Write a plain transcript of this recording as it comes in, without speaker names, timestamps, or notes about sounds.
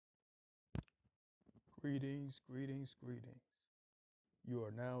Greetings, greetings, greetings. You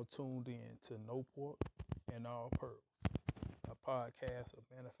are now tuned in to No Pork and All Pearls, a podcast of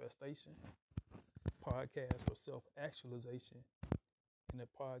manifestation, podcast for self-actualization, and a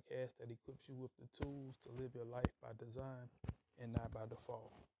podcast that equips you with the tools to live your life by design and not by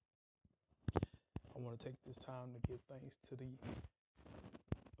default. I want to take this time to give thanks to the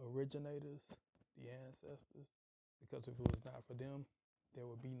originators, the ancestors, because if it was not for them, there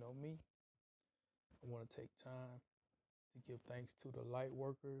would be no me. I want to take time to give thanks to the light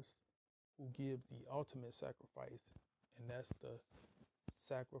workers who give the ultimate sacrifice, and that's the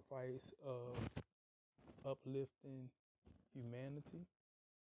sacrifice of uplifting humanity.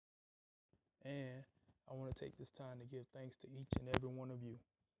 And I want to take this time to give thanks to each and every one of you,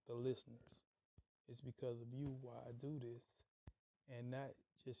 the listeners. It's because of you why I do this, and not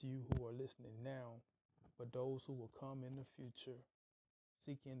just you who are listening now, but those who will come in the future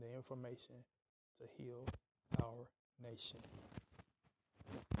seeking the information to heal our nation.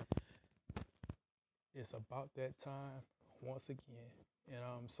 It's about that time once again, and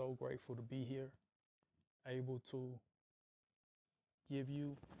I'm so grateful to be here, able to give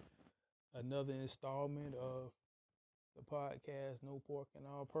you another installment of the podcast No Pork and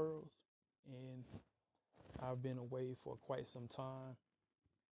All Pearls. And I've been away for quite some time,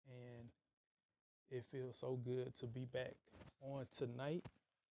 and it feels so good to be back on tonight.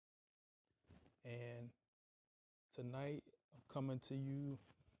 And tonight I'm coming to you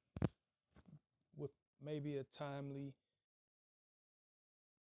with maybe a timely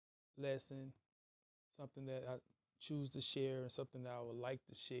lesson, something that I choose to share and something that I would like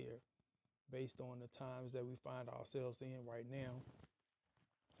to share based on the times that we find ourselves in right now,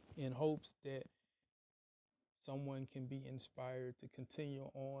 in hopes that someone can be inspired to continue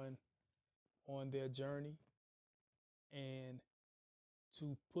on their journey and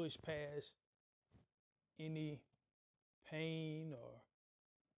to push past any pain or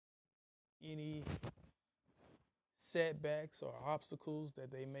any setbacks or obstacles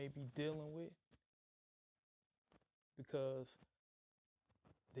that they may be dealing with, because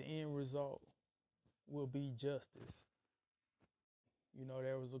the end result will be justice. You know,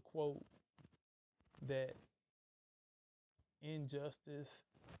 there was a quote that injustice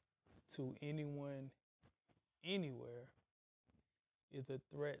to anyone, anywhere, is a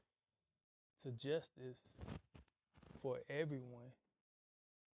threat to justice for everyone,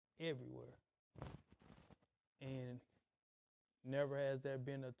 everywhere. And never has there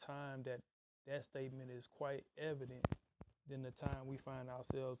been a time that that statement is quite evident than the time we find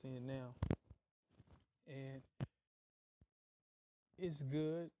ourselves in now. And it's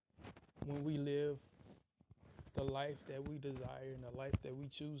good when we live the life that we desire and the life that we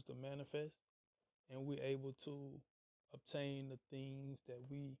choose to manifest, and we're able to obtain the things that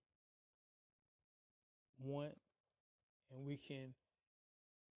we want, and we can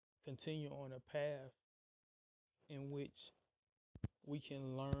continue on a path in which we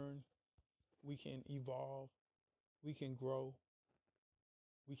can learn, we can evolve, we can grow,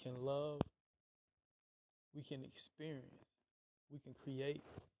 we can love, we can experience, we can create,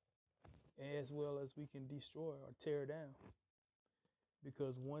 as well as we can destroy or tear down.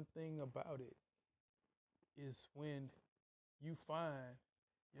 Because one thing about it is when you find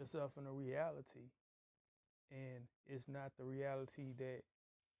yourself in a reality and it's not the reality that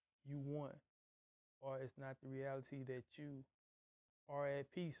you want, or it's not the reality that you are at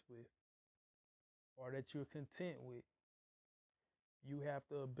peace with, or that you're content with, you have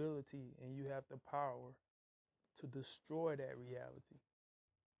the ability and you have the power to destroy that reality.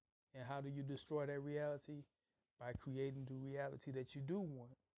 And how do you destroy that reality? By creating the reality that you do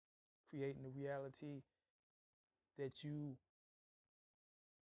want, creating the reality that you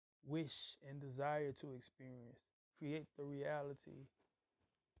wish and desire to experience. Create the reality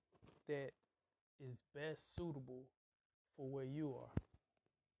that is best suitable for where you are.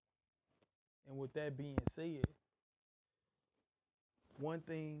 And with that being said, one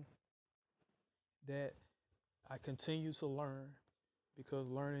thing that I continue to learn, because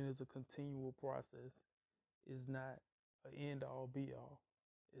learning is a continual process, is not an end all be all.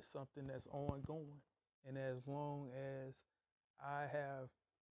 It's something that's ongoing. And as long as I have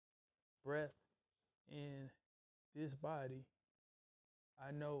breath in this body,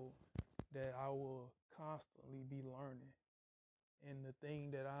 I know that I will constantly be learning. And the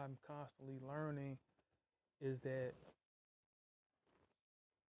thing that I'm constantly learning is that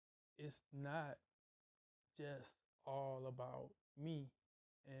it's not just all about me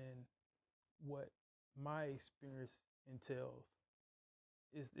and what my experience entails.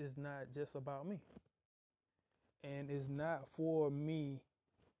 It's not just about me. And it's not for me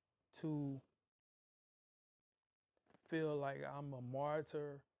to feel like I'm a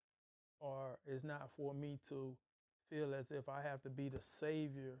martyr, or it's not for me to feel as if I have to be the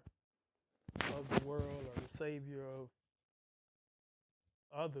savior of the world or the savior of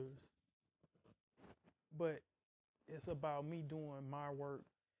others. But it's about me doing my work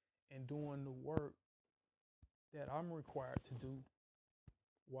and doing the work that I'm required to do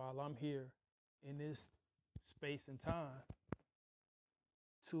while I'm here in this space and time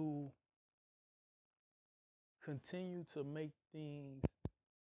to continue to make things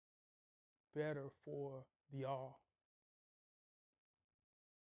better for the all.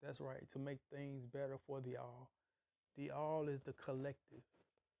 That's right, to make things better for the all. The all is the collective.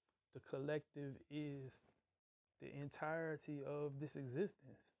 The collective is the entirety of this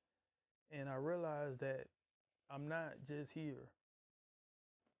existence. And I realize that I'm not just here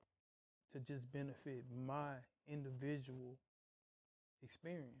to just benefit my individual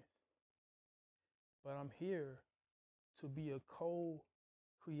experience, but I'm here to be a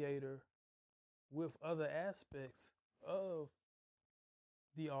co-creator with other aspects of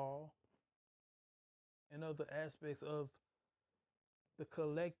the all and other aspects of the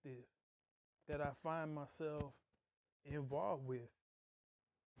collective that I find myself involved with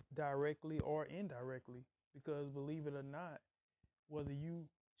directly or indirectly. Because believe it or not, whether you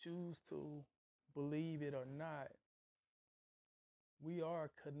choose to believe it or not, we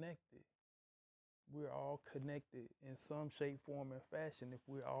are connected. We're all connected in some shape, form, and fashion if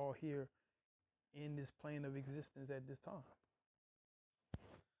we're all here in this plane of existence at this time.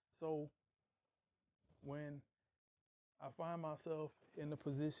 So when I find myself in a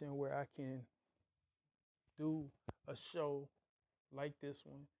position where I can do a show like this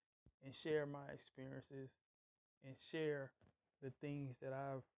one and share my experiences and share the things that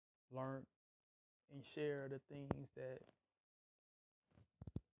I've learned and share the things that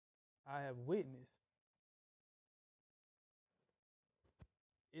I have witnessed,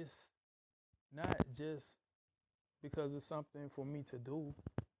 it's not just because it's something for me to do.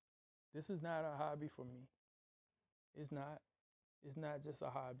 This is not a hobby for me. It's not. It's not just a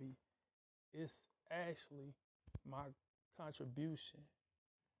hobby. It's actually my contribution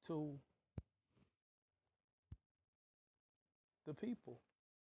to the people.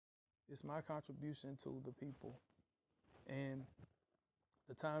 It's my contribution to the people. And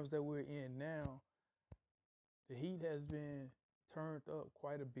the times that we're in now, the heat has been turned up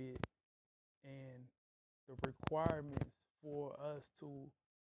quite a bit, and the requirements for us to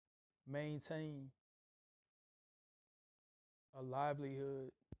maintain a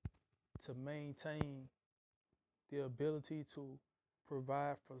livelihood, to maintain the ability to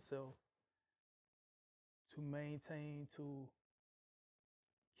provide for self, to maintain, to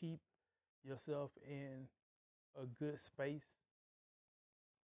keep yourself in a good space,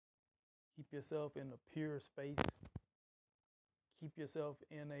 keep yourself in a pure space, keep yourself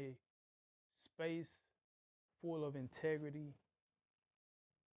in a space full of integrity,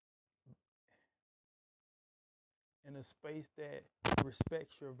 in a space that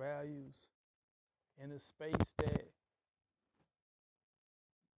respects your values, in a space that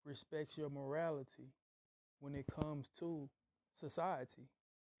respects your morality when it comes to society,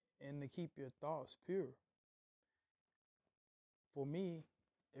 and to keep your thoughts pure. For me,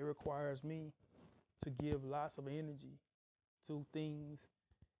 it requires me to give lots of energy to things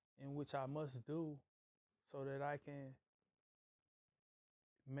in which I must do so that I can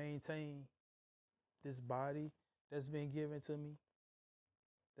maintain this body that's been given to me,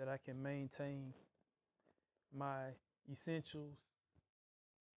 that I can maintain my essentials,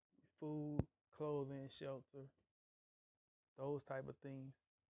 food, clothing, shelter, those type of things.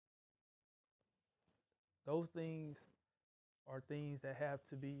 Those things are things that have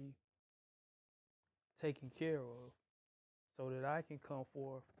to be taken care of so that I can come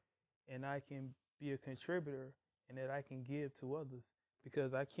forth and I can be a contributor and that I can give to others,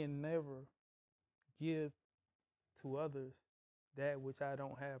 because I can never give to others that which I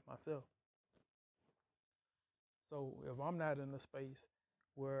don't have myself. So if I'm not in a space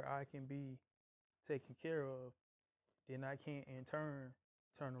where I can be taken care of, then I can't in turn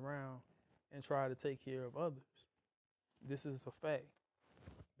around and try to take care of others. This is a fact.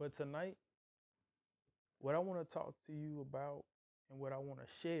 But tonight, what I want to talk to you about and what I want to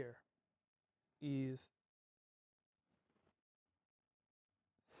share is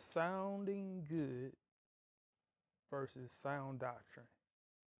sounding good versus sound doctrine.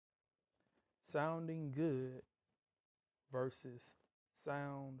 Sounding good versus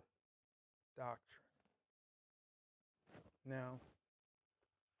sound doctrine. Now,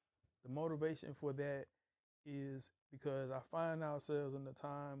 the motivation for that is because I find ourselves in a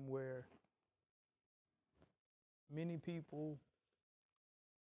time where many people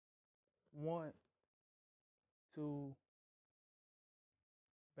want to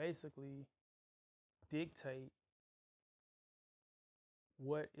basically dictate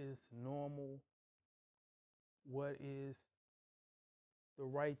what is normal, what is the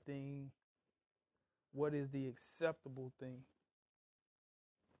right thing, what is the acceptable thing.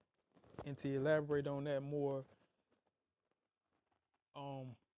 And to elaborate on that more,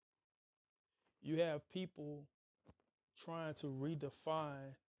 you have people trying to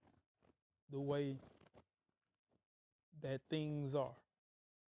redefine the way that things are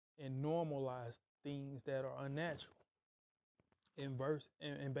and normalize things that are unnatural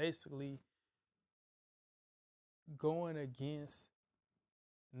and basically going against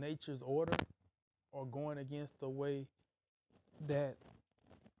nature's order or going against the way that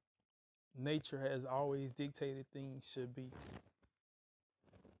nature has always dictated things should be.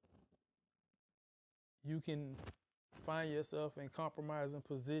 You can find yourself in compromising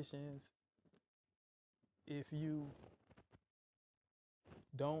positions if you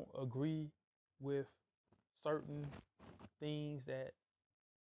don't agree with certain things that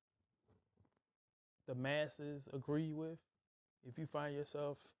the masses agree with. If you find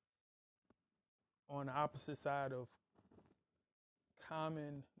yourself on the opposite side of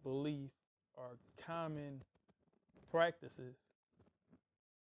common belief or common practices,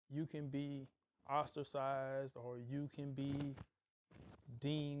 you can be ostracized or you can be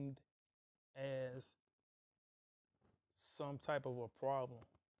deemed as some type of a problem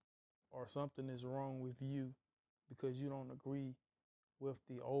or something is wrong with you because you don't agree with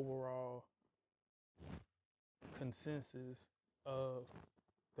the overall consensus of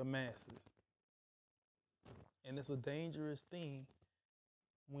the masses. And it's a dangerous thing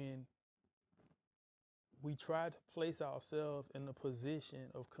when we try to place ourselves in a position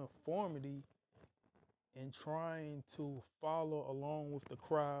of conformity and trying to follow along with the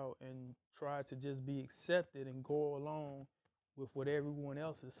crowd and try to just be accepted and go along with what everyone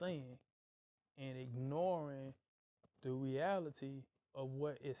else is saying and ignoring the reality of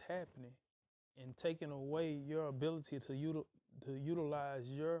what is happening and taking away your ability to utilize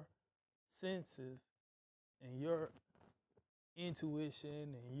your senses and your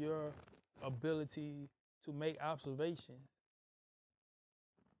intuition and your ability to make observations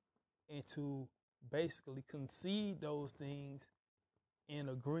and to basically concede those things in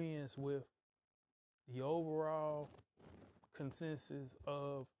agreement with the overall consensus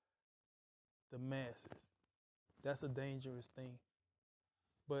of the masses. That's a dangerous thing.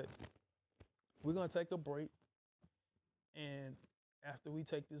 But we're going to take a break. And after we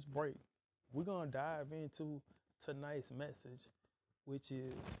take this break, we're going to dive into tonight's message, which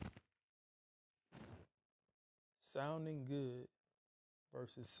is sounding good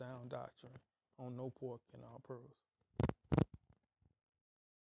versus sound doctrine on No Pork and All Pearls.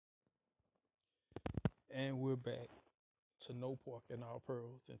 And we're back to No Pork and All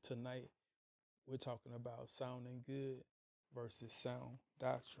Pearls. And tonight we're talking about sounding good versus sound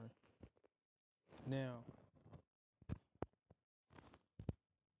doctrine. Now,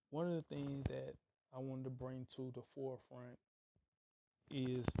 one of the things that I wanted to bring to the forefront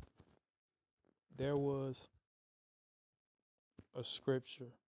is there was a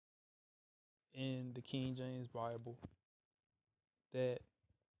scripture in the King James Bible that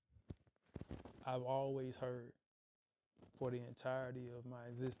I've always heard for the entirety of my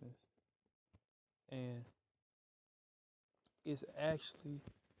existence. And it's actually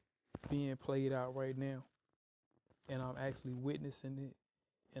being played out right now. And I'm actually witnessing it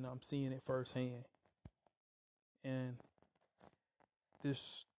and I'm seeing it firsthand. And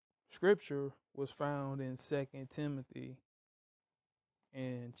this scripture was found in 2 Timothy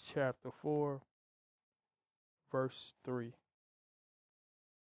in chapter 4, verse 3.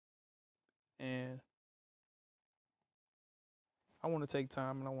 And I want to take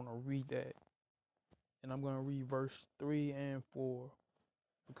time and I want to read that. And I'm going to read verse 3 and 4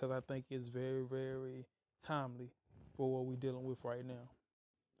 because I think it's very, very timely for what we're dealing with right now.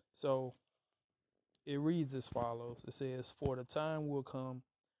 So it reads as follows. It says, "For the time will come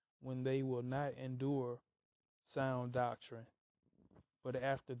when they will not endure sound doctrine, but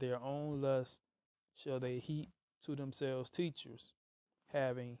after their own lust shall they heap to themselves teachers,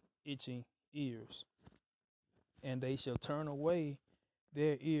 having itching ears. And they shall turn away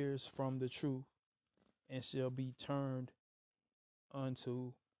their ears from the truth, and shall be turned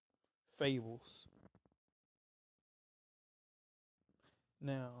unto fables."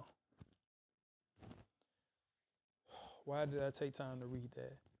 Now, why did I take time to read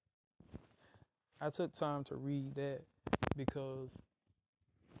that? I took time to read that because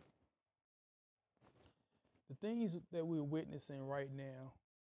the things that we're witnessing right now,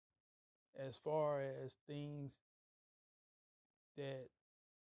 as far as things that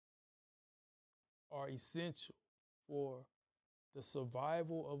are essential for the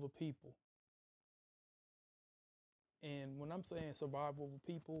survival of a people. And when I'm saying survival of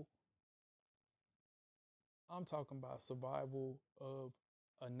a people, I'm talking about survival of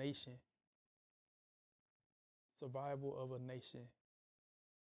a nation. Survival of a nation.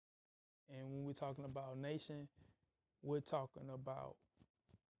 And when we're talking about nation, we're talking about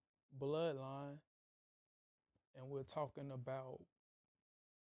bloodline, and we're talking about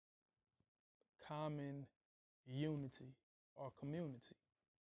common unity or community.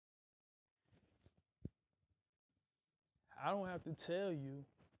 I don't have to tell you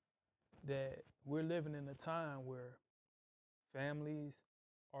that we're living in a time where families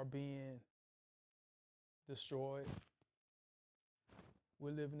are being destroyed.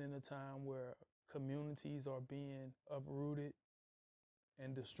 We're living in a time where communities are being uprooted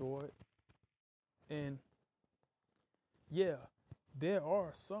and destroyed. And yeah, there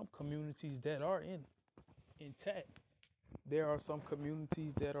are some communities that are intact. There are some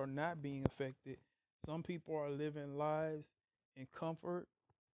communities that are not being affected. Some people are living lives in comfort,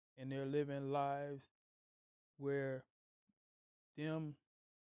 and they're living lives where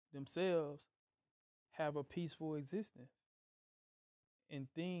themselves have a peaceful existence. And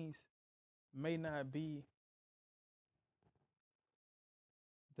things may not be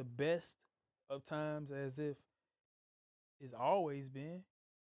the best of times as if it's always been,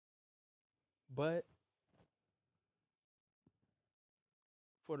 but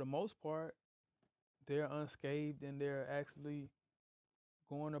for the most part, they're unscathed and they're actually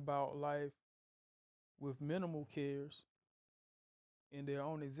going about life with minimal cares in their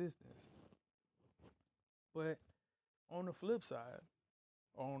own existence. But on the flip side,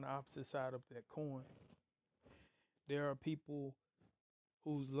 or on the opposite side of that coin, there are people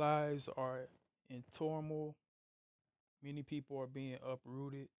whose lives are in turmoil. Many people are being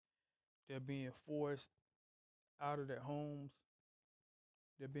uprooted. They're being forced out of their homes.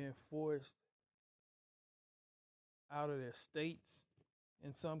 They're being forced out of their states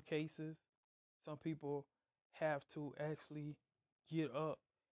in some cases. Some people have to actually get up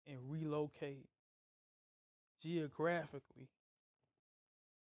and relocate geographically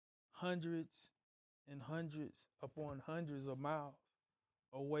hundreds and hundreds upon hundreds of miles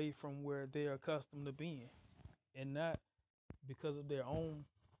away from where they're accustomed to being, and not because of their own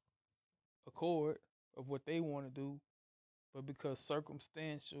accord of what they want to do, but because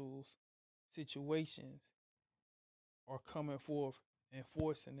circumstantial situations are coming forth and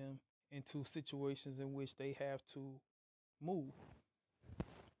forcing them into situations in which they have to move.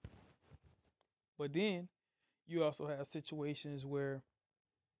 But then you also have situations where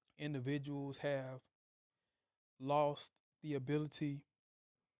individuals have lost the ability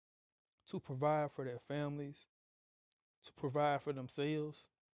to provide for their families, to provide for themselves,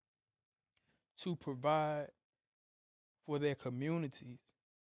 to provide for their communities.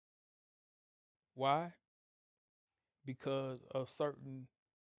 Why? Because of certain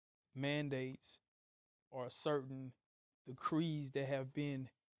mandates or certain decrees that have been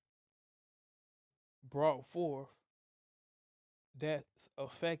brought forth that's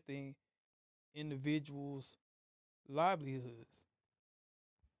affecting individuals' livelihoods.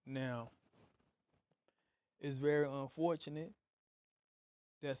 Now, it's very unfortunate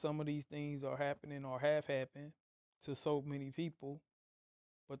that some of these things are happening or have happened to so many people,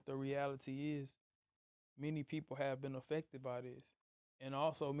 but the reality is many people have been affected by this. And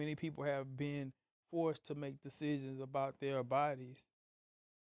also many people have been forced to make decisions about their bodies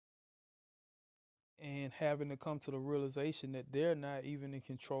and having to come to the realization that they're not even in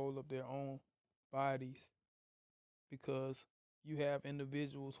control of their own bodies, because you have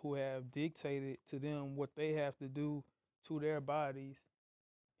individuals who have dictated to them what they have to do to their bodies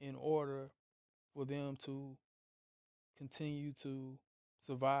in order for them to continue to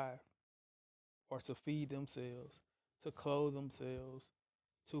survive or to feed themselves, to clothe themselves,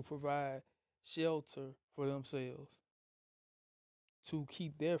 to provide shelter for themselves, to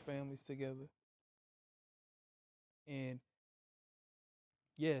keep their families together. And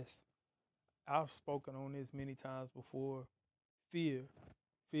yes, I've spoken on this many times before. Fear.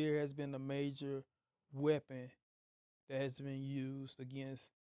 Fear has been a major weapon that has been used against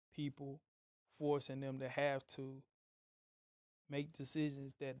people, forcing them to have to make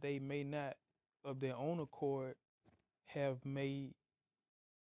decisions that they may not, of their own accord, have made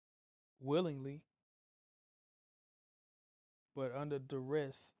willingly, but under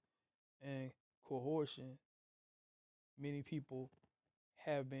duress and coercion, many people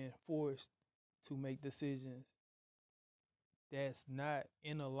have been forced to make decisions that's not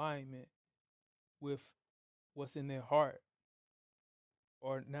in alignment with what's in their heart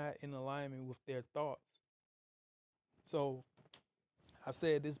or not in alignment with their thoughts. So I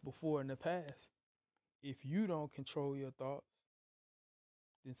said this before in the past. If you don't control your thoughts,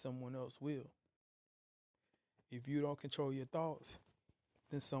 then someone else will. If you don't control your thoughts,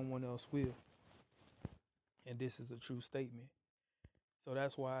 then someone else will. And this is a true statement. So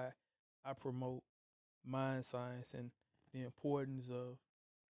that's why I promote mind science and the importance of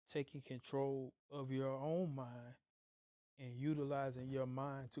taking control of your own mind and utilizing your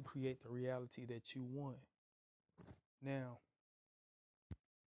mind to create the reality that you want. Now,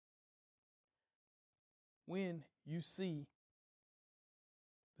 when you see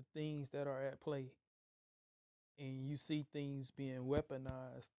the things that are at play and you see things being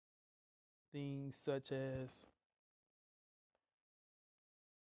weaponized, things such as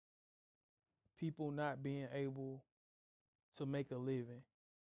people not being able to make a living,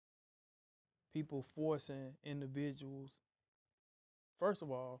 people forcing individuals. First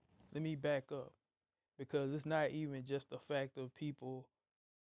of all, let me back up because it's not even just the fact of people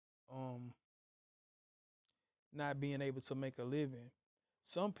not being able to make a living.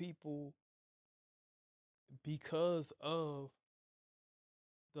 Some people, because of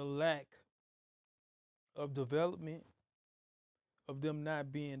the lack of development, of them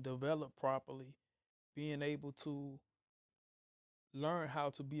not being developed properly, being able to learn how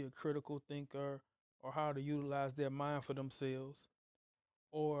to be a critical thinker or how to utilize their mind for themselves,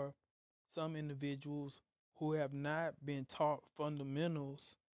 or some individuals who have not been taught fundamentals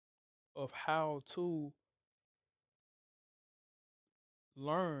of how to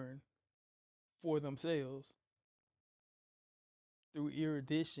learn for themselves through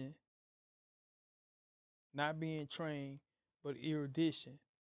erudition, not being trained, but erudition,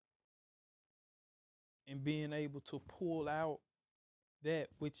 and being able to pull out that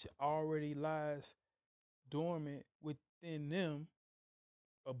which already lies dormant within them,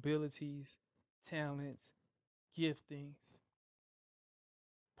 abilities, talents, giftings,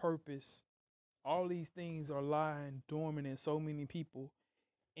 purpose. All these things are lying dormant in so many people,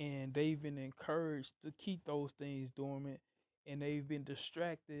 and they've been encouraged to keep those things dormant, and they've been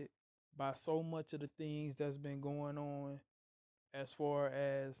distracted by so much of the things that's been going on as far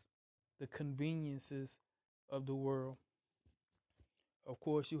as the conveniences of the world. Of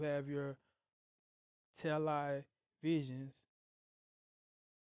course, you have your televisions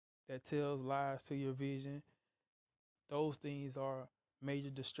that tells lies to your vision. Those things are major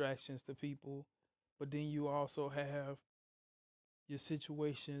distractions to people. But then you also have your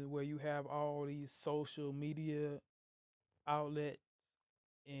situation where you have all these social media outlets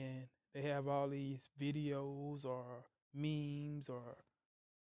and they have all these videos or memes or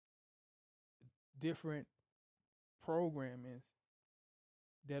different programmings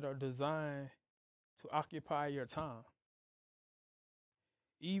that are designed to occupy your time.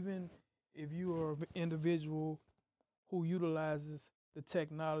 Even if you are an individual who utilizes the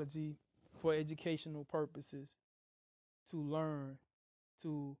technology for educational purposes, to learn,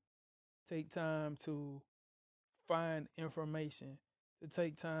 to take time to find information, to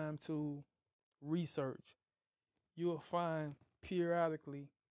take time to research, you'll find periodically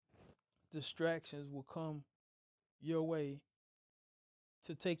distractions will come your way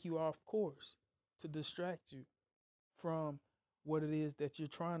to take you off course, to distract you from what it is that you're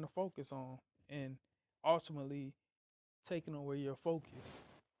trying to focus on, and ultimately taking away your focus.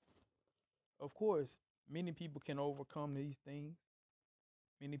 Of course, many people can overcome these things.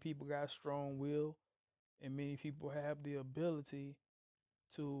 Many people got strong will, and many people have the ability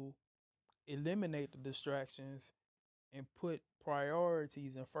to eliminate the distractions and put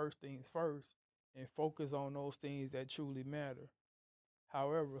priorities and first things first and focus on those things that truly matter.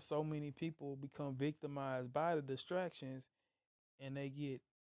 However, so many people become victimized by the distractions and they get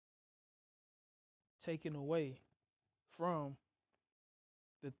taken away from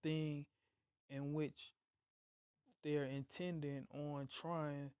the thing in which they're intending on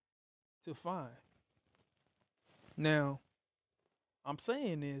trying to find. Now, I'm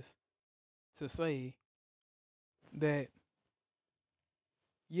saying this to say that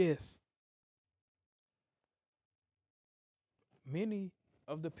yes, many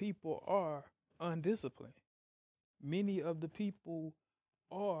of the people are undisciplined. Many of the people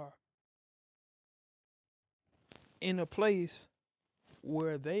are in a place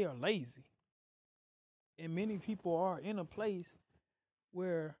where they are lazy. And many people are in a place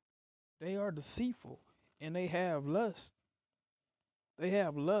where they are deceitful and they have lust. They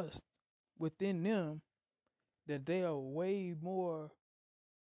have lust within them that they are way more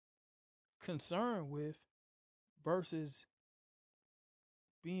concerned with versus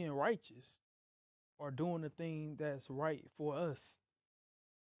being righteous or doing the thing that's right for us.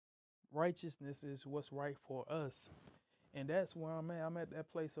 Righteousness is what's right for us. And that's where I'm at. I'm at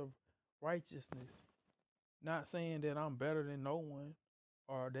that place of righteousness. Not saying that I'm better than no one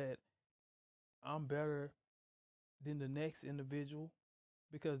or that I'm better than the next individual,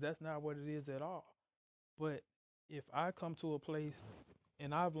 because that's not what it is at all. But if I come to a place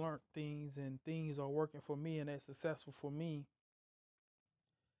and I've learned things and things are working for me and that's successful for me,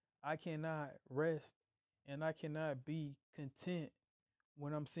 I cannot rest and I cannot be content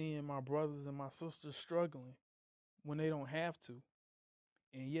when I'm seeing my brothers and my sisters struggling when they don't have to.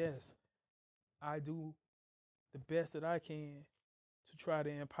 And yes, I do the best that I can to try to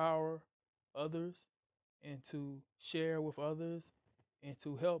empower others and to share with others and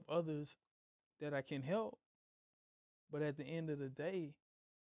to help others that I can help. But at the end of the day,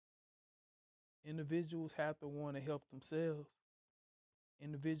 individuals have to want to help themselves.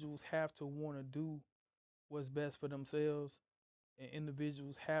 Individuals have to want to do what's best for themselves, and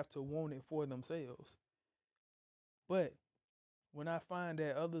individuals have to want it for themselves. But when I find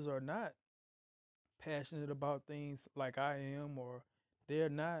that others are not passionate about things like I am, or they're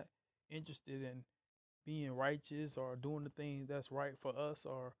not interested in being righteous or doing the things that's right for us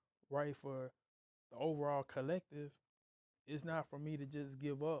or right for the overall collective, it's not for me to just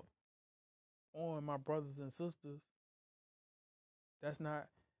give up on my brothers and sisters. That's not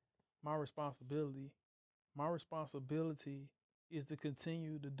my responsibility. My responsibility is to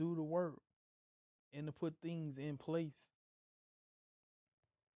continue to do the work and to put things in place,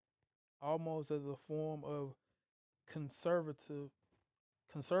 almost as a form of conservatorship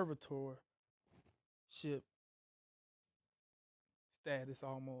status,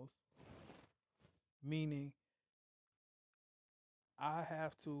 almost, meaning I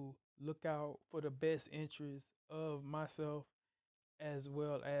have to look out for the best interests of myself as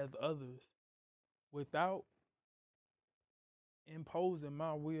well as others without imposing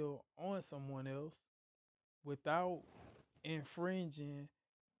my will on someone else, without infringing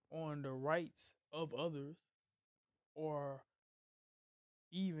on the rights of others, or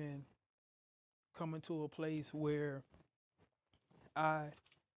even coming to a place where I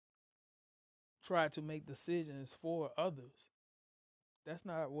try to make decisions for others. That's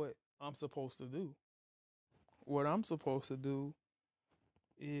not what I'm supposed to do. What I'm supposed to do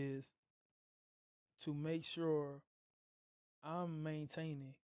is to make sure I'm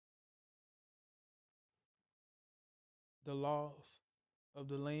maintaining the laws of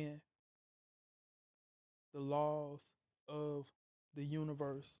the land, the laws of the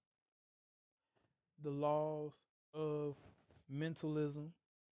universe, the laws of mentalism,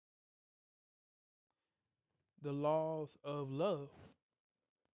 the laws of love.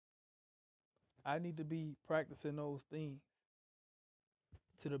 I need to be practicing those things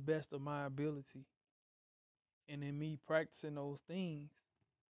to the best of my ability. And in me practicing those things,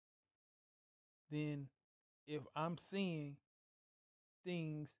 then if I'm seeing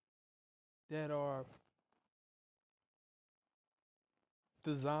things that are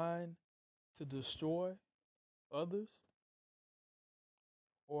designed to destroy others,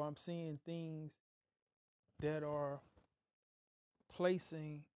 or I'm seeing things that are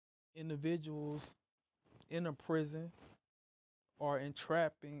placing individuals in a prison or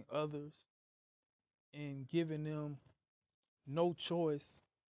entrapping others and giving them no choice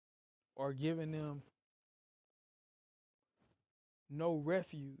or giving them no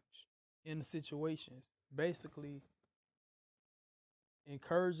refuge in the situations, basically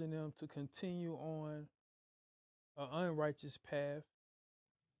encouraging them to continue on an unrighteous path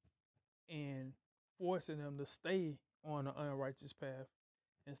and forcing them to stay on an unrighteous path,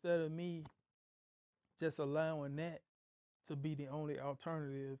 instead of me just allowing that to be the only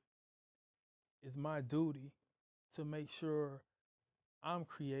alternative. It's my duty to make sure I'm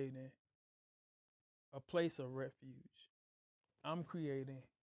creating a place of refuge. I'm creating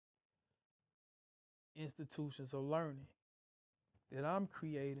institutions of learning, that I'm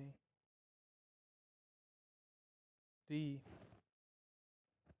creating the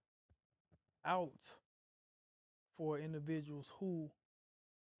out for individuals who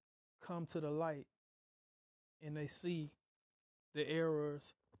come to the light and they see the errors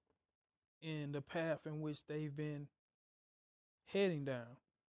in the path in which they've been heading down.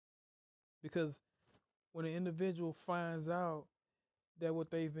 Because when an individual finds out that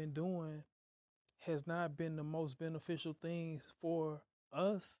what they've been doing has not been the most beneficial things for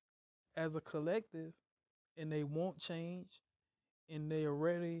us as a collective, and they won't change, and they are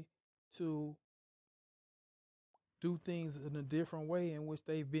ready to do things in a different way in which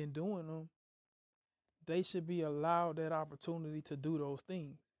they've been doing them, they should be allowed that opportunity to do those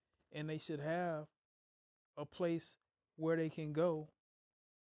things. And they should have a place where they can go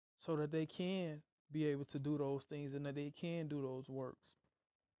so that they can be able to do those things and that they can do those works.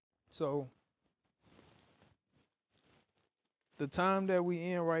 So the time that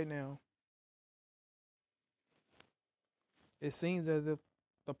we in right now, it seems as if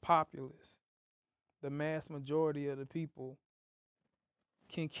the populace, the mass majority of the people,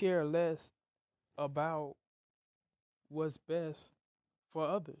 can care less about what's best for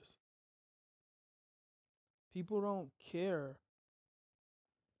others. People don't care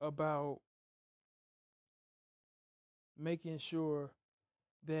about making sure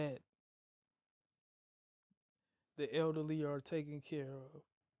that the elderly are taken care of,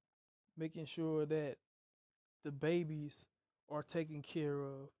 making sure that the babies are taken care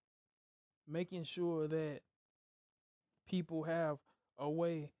of, making sure that people have a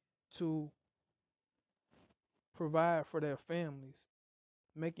way to provide for their families,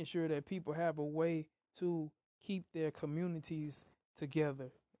 making sure that people have a way to keep their communities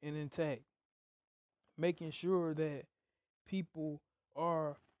together and intact, making sure that people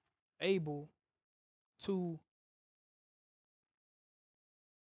are able to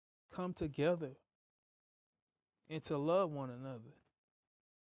come together and to love one another.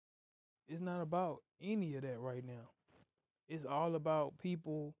 It's not about any of that right now. It's all about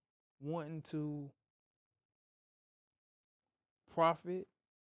people wanting to profit.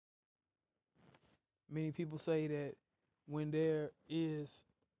 Many people say that when there is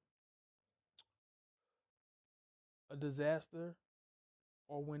a disaster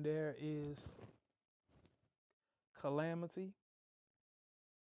or when there is calamity,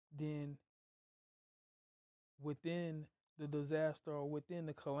 then within the disaster or within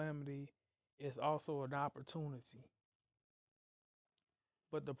the calamity is also an opportunity.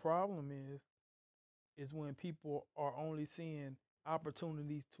 But the problem is when people are only seeing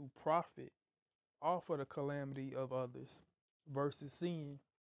opportunities to profit off of the calamity of others versus seeing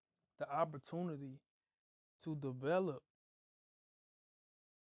the opportunity to develop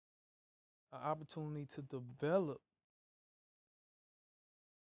an opportunity to develop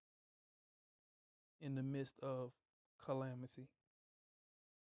in the midst of calamity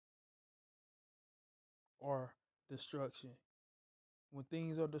or destruction. When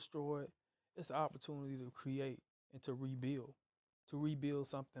things are destroyed, it's an opportunity to create and to rebuild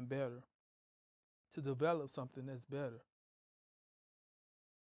something better, to develop something that's better.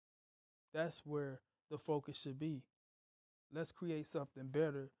 That's where the focus should be. Let's create something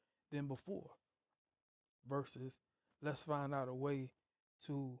better than before versus let's find out a way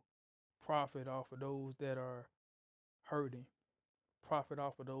to profit off of those that are hurting, profit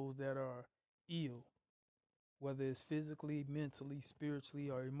off of those that are ill, whether it's physically, mentally, spiritually,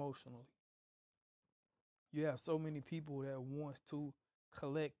 or emotionally. You have so many people that wants to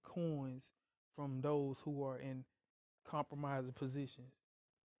collect coins from those who are in compromising positions.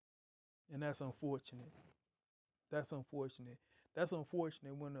 And that's unfortunate. That's unfortunate. That's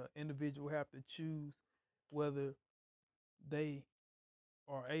unfortunate when an individual have to choose whether they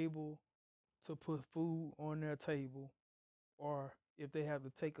are able to put food on their table or if they have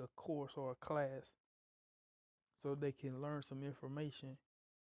to take a course or a class so they can learn some information.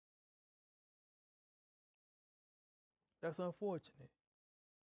 That's unfortunate.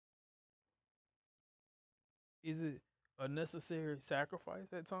 Is it a necessary sacrifice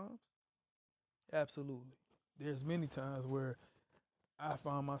at times? Absolutely. There's many times where I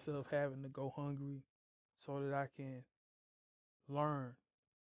find myself having to go hungry so that I can learn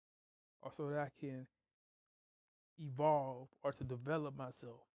or so that I can evolve or to develop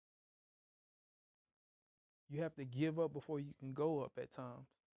myself. You have to give up before you can go up at times.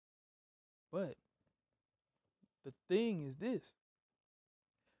 But the thing is this,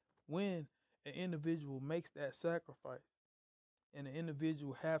 when an individual makes that sacrifice and an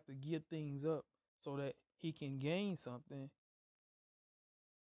individual have to give things up so that he can gain something,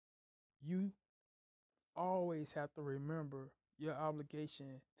 you always have to remember your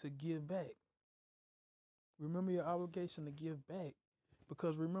obligation to give back. Remember your obligation to give back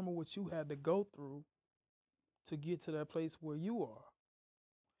because remember what you had to go through to get to that place where you are.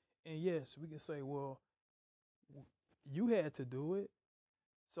 And yes, we can say, well, you had to do it,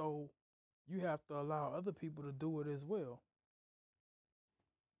 so you have to allow other people to do it as well.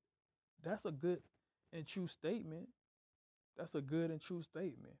 That's a good and true statement. That's a good and true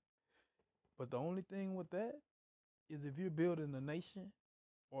statement. But the only thing with that is if you're building a nation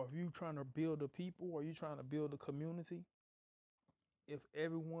or if you're trying to build a people or you're trying to build a community, if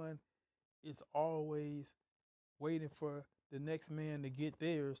everyone is always waiting for the next man to get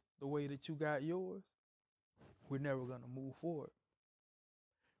theirs the way that you got yours, we're never going to move forward.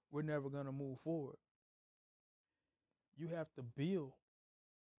 We're never going to move forward. You have to build.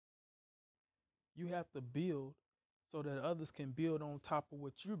 You have to build so that others can build on top of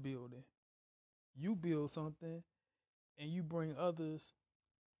what you're building. You build something and you bring others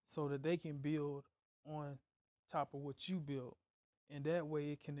so that they can build on top of what you built. And that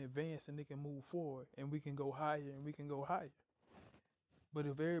way it can advance and it can move forward and we can go higher and we can go higher. But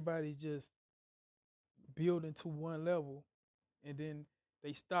if everybody just building to one level and then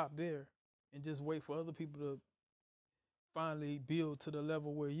they stop there and just wait for other people to finally build to the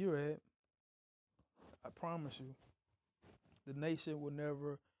level where you're at, I promise you, the nation will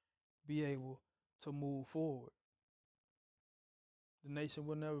never be able to move forward. The nation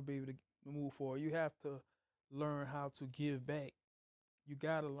will never be able to move forward. You have to learn how to give back. You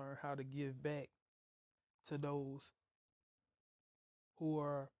got to learn how to give back to those who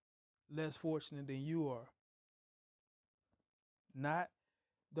are less fortunate than you are. Not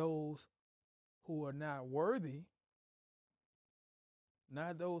those who are not worthy.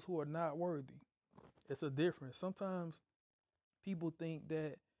 Not those who are not worthy. It's a difference. Sometimes people think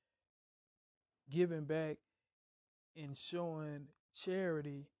that giving back and showing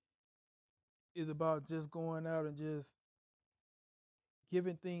charity is about just going out and just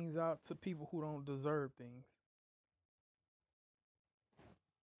giving things out to people who don't deserve things.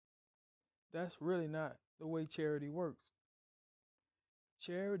 That's really not the way charity works.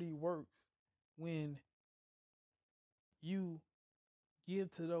 Charity works when you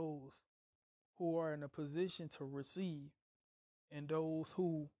give to those who are in a position to receive and those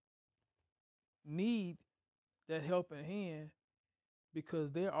who need that helping hand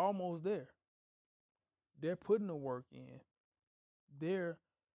because they're almost there. They're putting the work in. They're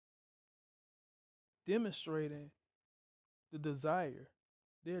demonstrating the desire.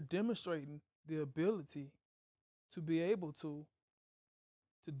 They're demonstrating the ability to be able to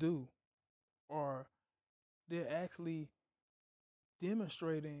do, or they're actually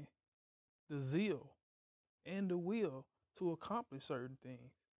demonstrating the zeal and the will to accomplish certain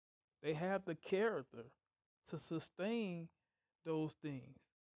things. They have the character to sustain those things.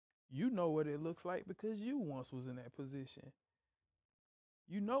 You know what it looks like because you once was in that position.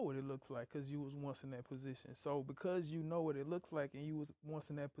 You know what it looks like because you was once in that position. So because you know what it looks like and you was once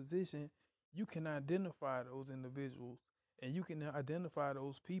in that position, you can identify those individuals and you can identify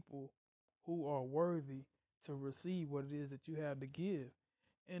those people who are worthy to receive what it is that you have to give.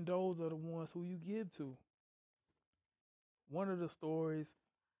 And those are the ones who you give to. One of the stories,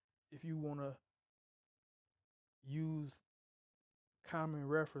 if you want to use common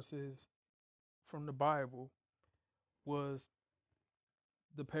references from the Bible, was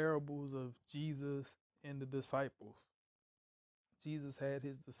the parables of Jesus and the disciples. Jesus had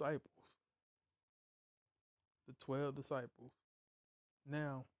his disciples, the 12 disciples.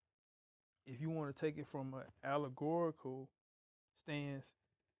 Now, if you want to take it from an allegorical stance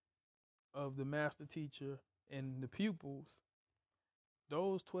of the master teacher and the pupils,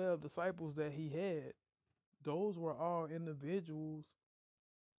 those 12 disciples that he had, those were all individuals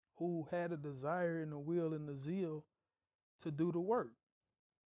who had a desire and a will and the zeal to do the work.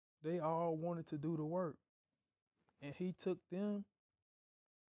 They all wanted to do the work. And he took them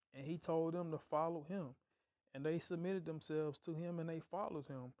and he told them to follow him. And they submitted themselves to him and they followed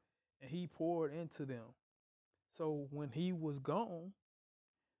him. And he poured into them. So when he was gone,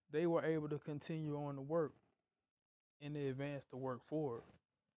 they were able to continue on the work and they advanced the work forward.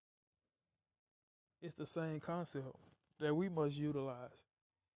 It's the same concept that we must utilize.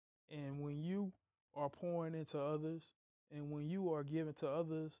 And when you are pouring into others and when you are giving to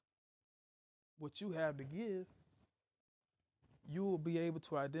others what you have to give, you will be able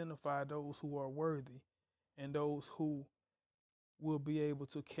to identify those who are worthy and those who will be able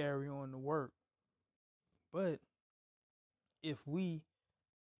to carry on the work. But if we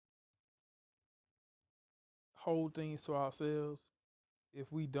hold things to ourselves, if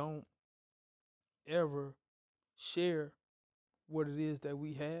we don't ever share what it is that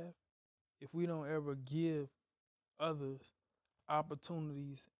we have, if we don't ever give others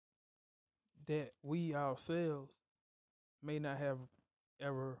opportunities that we ourselves may not have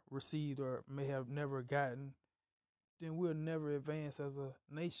ever received or may have never gotten, then we'll never advance as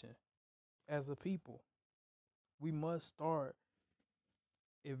a nation, as a people. We must start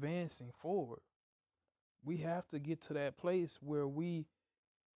advancing forward. We have to get to that place where we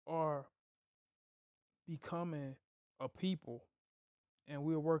are becoming a people and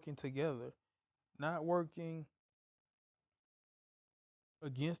we're working together, not working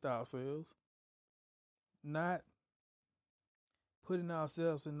against ourselves, not putting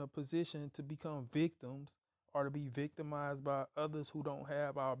ourselves in a position to become victims or to be victimized by others who don't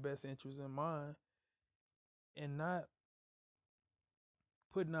have our best interests in mind, and not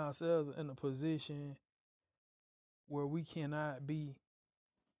putting ourselves in a position where we cannot be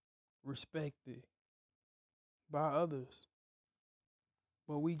respected by others.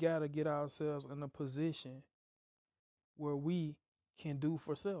 But we got to get ourselves in a position where we can do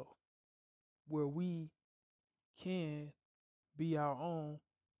for self, where we can be our own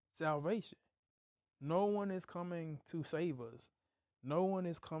salvation. No one is coming to save us. No one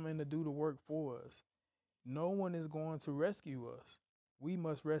is coming to do the work for us. No one is going to rescue us. We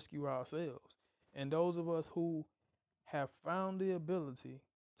must rescue ourselves. And those of us who have found the ability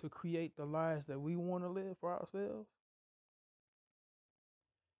to create the lives that we want to live for ourselves,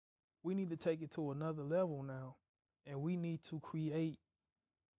 we need to take it to another level now. And we need to create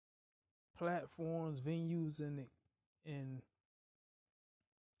platforms, venues, and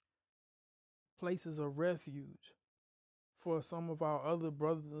places of refuge for some of our other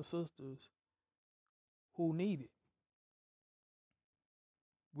brothers and sisters who need it.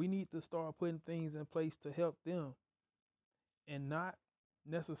 We need to start putting things in place to help them and not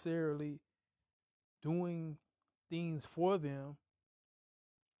necessarily doing things for them,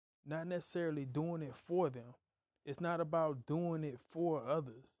 not necessarily doing it for them. It's not about doing it for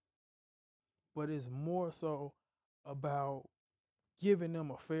others, but it's more so about giving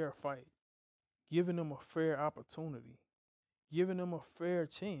them a fair fight, giving them a fair opportunity, giving them a fair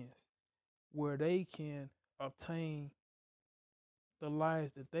chance where they can obtain the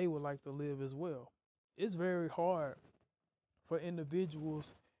lives that they would like to live as well. It's very hard for individuals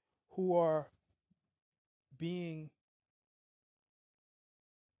who are being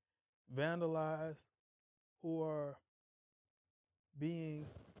vandalized, who are being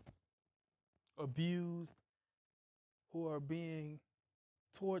abused, who are being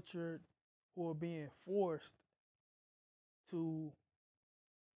tortured, who are being forced to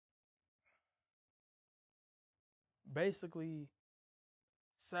basically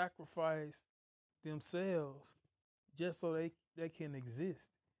sacrifice themselves just so they can exist.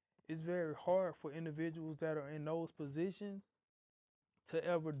 It's very hard for individuals that are in those positions to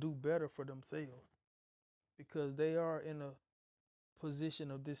ever do better for themselves because they are in a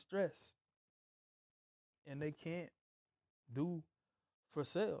position of distress and they can't do for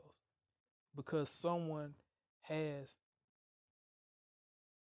selves because someone has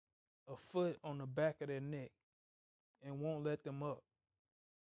a foot on the back of their neck and won't let them up.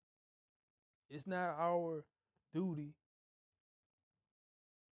 It's not our duty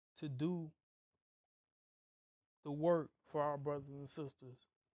to do the work for our brothers and sisters,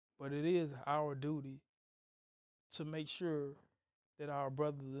 but it is our duty to make sure that our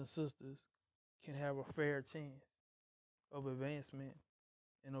brothers and sisters can have a fair chance of advancement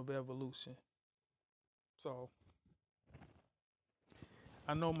and of evolution. So,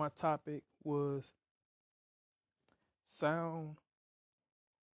 I know my topic was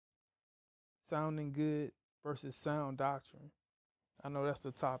sounding good versus sound doctrine. I know that's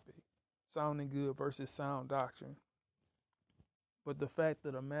the topic. Sounding good versus sound doctrine. But the fact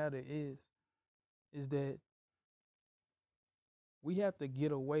of the matter is that we have to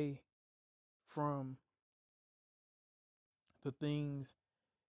get away from the things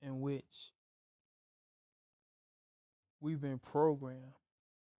in which we've been programmed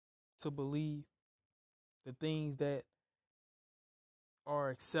to believe, the things that are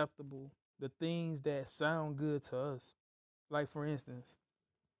acceptable, the things that sound good to us. Like, for instance,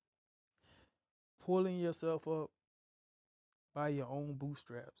 pulling yourself up by your own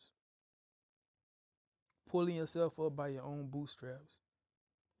bootstraps. Pulling yourself up by your own bootstraps.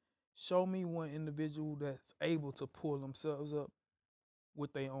 Show me one individual that's able to pull themselves up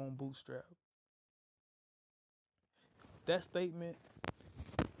with their own bootstrap. That statement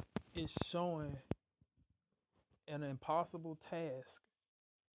is showing an impossible task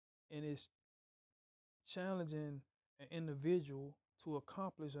and it's challenging an individual to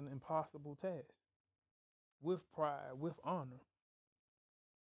accomplish an impossible task with pride, with honor.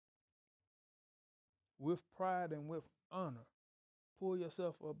 With pride and with honor. Pull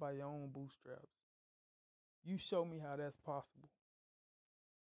yourself up by your own bootstraps. You show me how that's possible.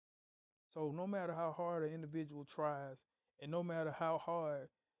 So no matter how hard an individual tries and no matter how hard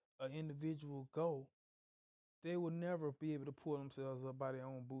an individual go, they will never be able to pull themselves up by their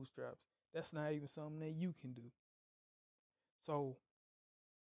own bootstraps. That's not even something that you can do. So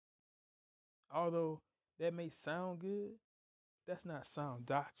although that may sound good, that's not sound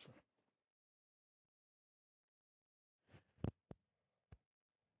doctrine.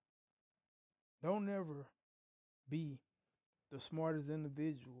 Don't ever be the smartest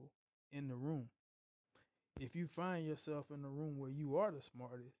individual in the room. If you find yourself in a room where you are the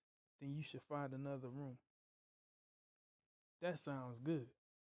smartest, then you should find another room. That sounds good.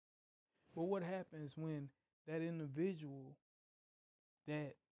 But what happens when that individual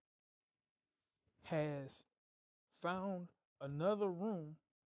that has found another room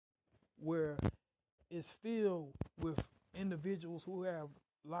where it's filled with individuals who have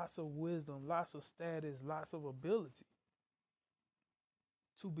lots of wisdom, lots of status, lots of ability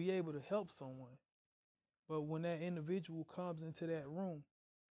to be able to help someone? But when that individual comes into that room,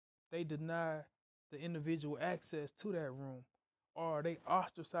 they deny the individual access to that room, or they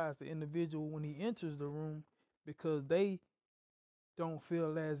ostracize the individual when he enters the room because they don't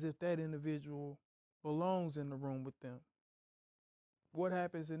feel as if that individual belongs in the room with them. What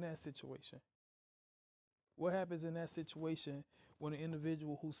happens in that situation? What happens in that situation when an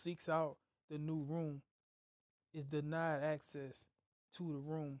individual who seeks out the new room is denied access to the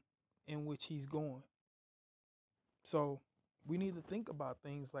room in which he's going? So we need to think about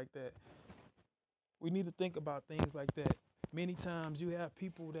things like that. Many times you have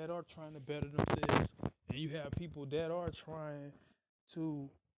people that are trying to better themselves, and you have people that are trying to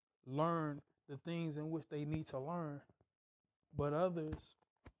learn the things in which they need to learn, but others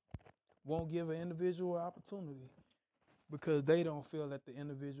won't give an individual opportunity because they don't feel that the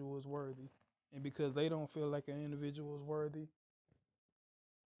individual is worthy. And because they don't feel like an individual is worthy,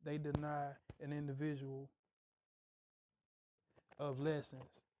 they deny an individual of lessons.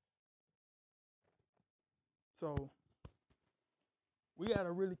 So we got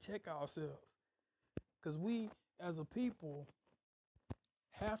to really check ourselves, because we as a people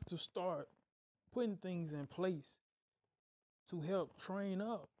have to start putting things in place to help train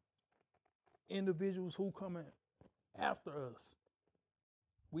up individuals who come in after us.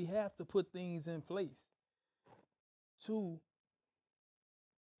 We have to put things in place to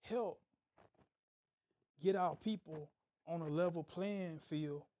help get our people on a level playing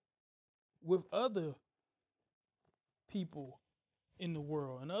field with other people in the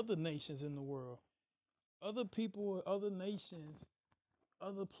world and other nations in the world. Other people, other nations,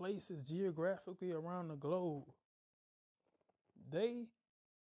 other places geographically around the globe, they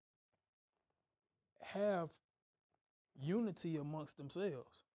have unity amongst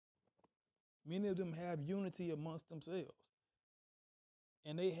themselves. Many of them have unity amongst themselves.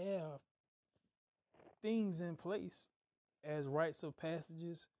 And they have things in place as rites of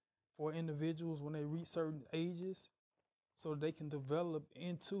passages for individuals when they reach certain ages, so they can develop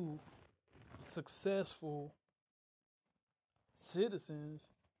into successful citizens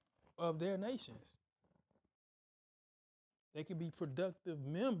of their nations. They can be productive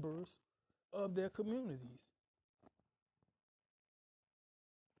members of their communities.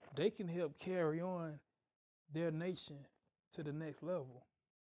 They can help carry on their nation to the next level.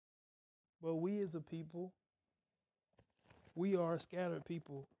 But we as a people, we are a scattered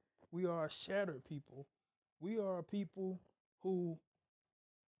people. We are a shattered people. We are a people who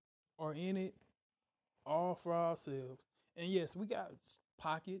are in it all for ourselves. And yes, we got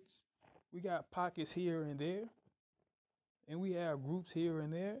pockets. We got pockets here and there. And we have groups here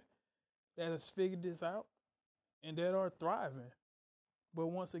and there that has figured this out and that are thriving. But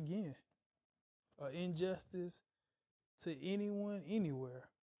once again, an injustice to anyone, anywhere,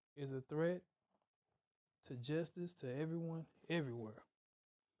 is a threat to justice to everyone, everywhere.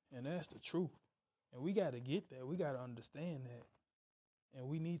 And that's the truth. And we got to get that. We got to understand that. And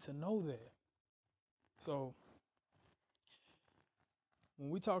we need to know that. So, when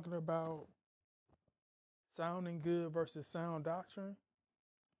we're talking about sounding good versus sound doctrine,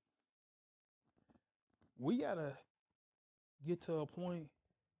 we got to get to a point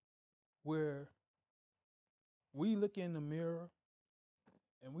where we look in the mirror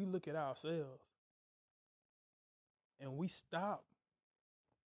and we look at ourselves and we stop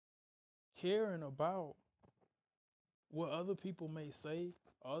caring about what other people may say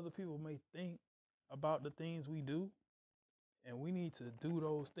or other people may think about the things we do. And we need to do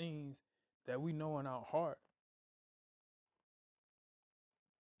those things that we know in our heart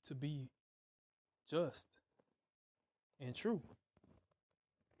to be just and true.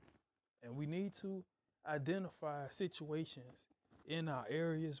 And we need to identify situations in our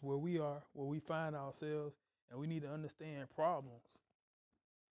areas where we find ourselves, and we need to understand problems.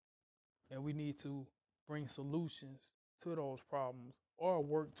 And we need to bring solutions to those problems or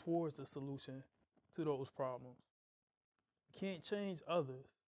work towards the solution to those problems. Can't change others,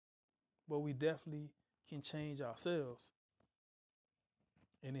 but we definitely can change ourselves.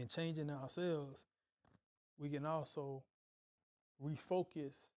 And in changing ourselves, we can also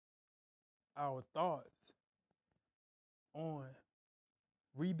refocus our thoughts on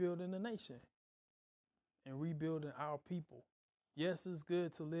rebuilding the nation and rebuilding our people. Yes, it's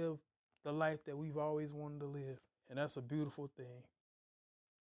good to live the life that we've always wanted to live, and that's a beautiful thing.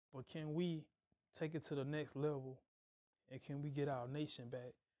 But can we take it to the next level, and can we get our nation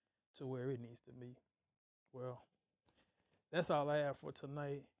back to where it needs to be? Well, that's all I have for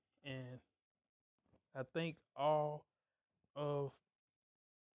tonight, and I thank all of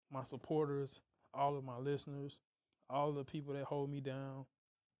my supporters, all of my listeners, all the people that hold me down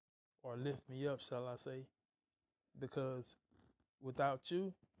or lift me up, shall I say, because without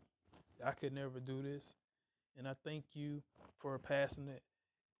you, I could never do this. And I thank you for passing that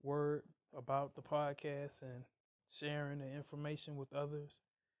word about the podcast and sharing the information with others.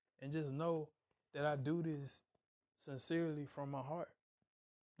 And just know that I do this sincerely from my heart.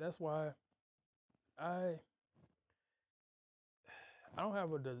 That's why I don't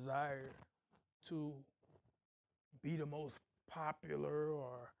have a desire to be the most popular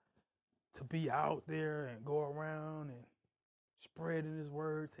or to be out there and go around and spreading this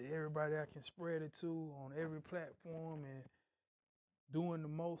word to everybody I can spread it to on every platform and doing the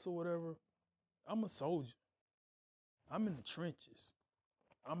most or whatever. I'm a soldier. I'm in the trenches.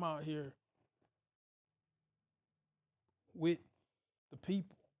 I'm out here with the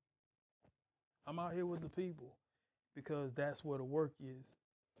people. I'm out here with the people because that's where the work is.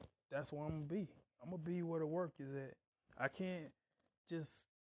 That's where I'm going to be. I'm going to be where the work is at. I can't just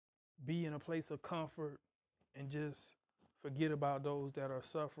be in a place of comfort and just forget about those that are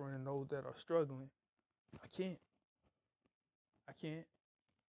suffering and those that are struggling. I can't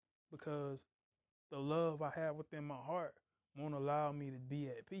because the love I have within my heart won't allow me to be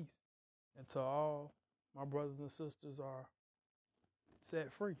at peace until all my brothers and sisters are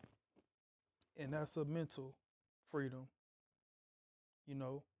set free. And that's a mental freedom,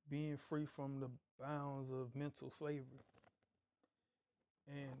 being free from the bounds of mental slavery.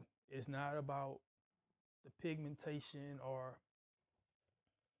 And it's not about the pigmentation or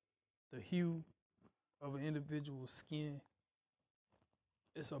the hue of an individual's skin.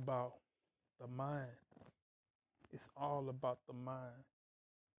 It's about the mind. It's all about the mind.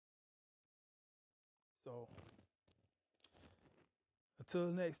 So until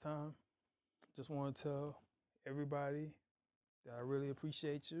next time, just want to tell everybody that I really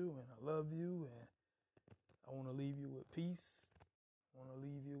appreciate you and I love you, and I want to leave you with peace. I want to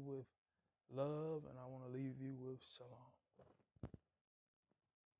leave you with love, and I want to leave you with shalom.